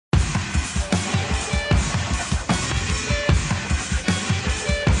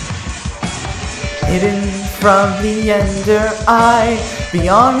hidden from the ender eye,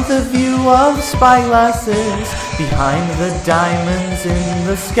 beyond the view of spyglasses, behind the diamonds in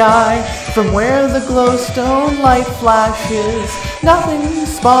the sky, from where the glowstone light flashes, nothing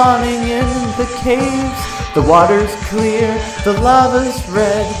spawning in the caves. The water's clear, the lava's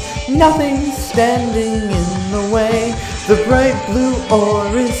red, nothing standing in the way. The bright blue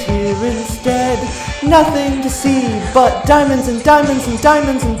ore is here instead, nothing to see but diamonds and diamonds and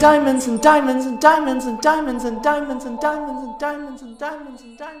diamonds and diamonds and diamonds and diamonds and diamonds and diamonds and diamonds and diamonds and diamonds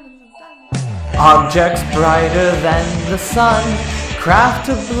and diamonds and diamonds. Objects brighter than the sun craft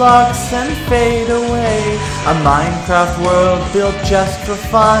of blocks and fade away. A Minecraft world built just for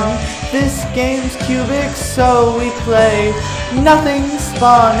fun. This game's cubic, so we play. Nothing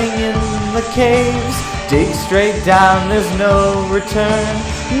spawning in the caves. Dig straight down, there's no return.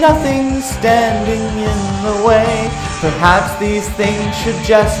 Nothing standing in the way. Perhaps these things should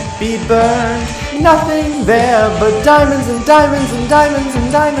just be burned. Nothing there but diamonds and diamonds and diamonds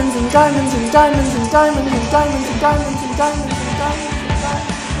and diamonds and diamonds and diamonds and diamonds and diamonds and diamonds and diamonds and diamonds.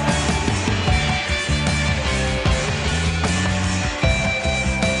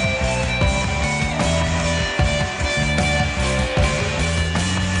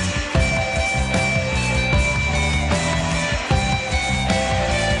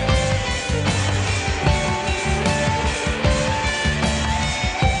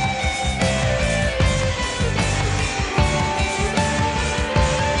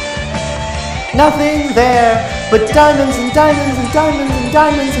 Nothing there but diamonds and diamonds and diamonds and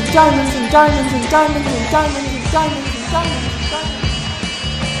diamonds and diamonds and diamonds and diamonds and diamonds and diamonds and diamonds and diamonds.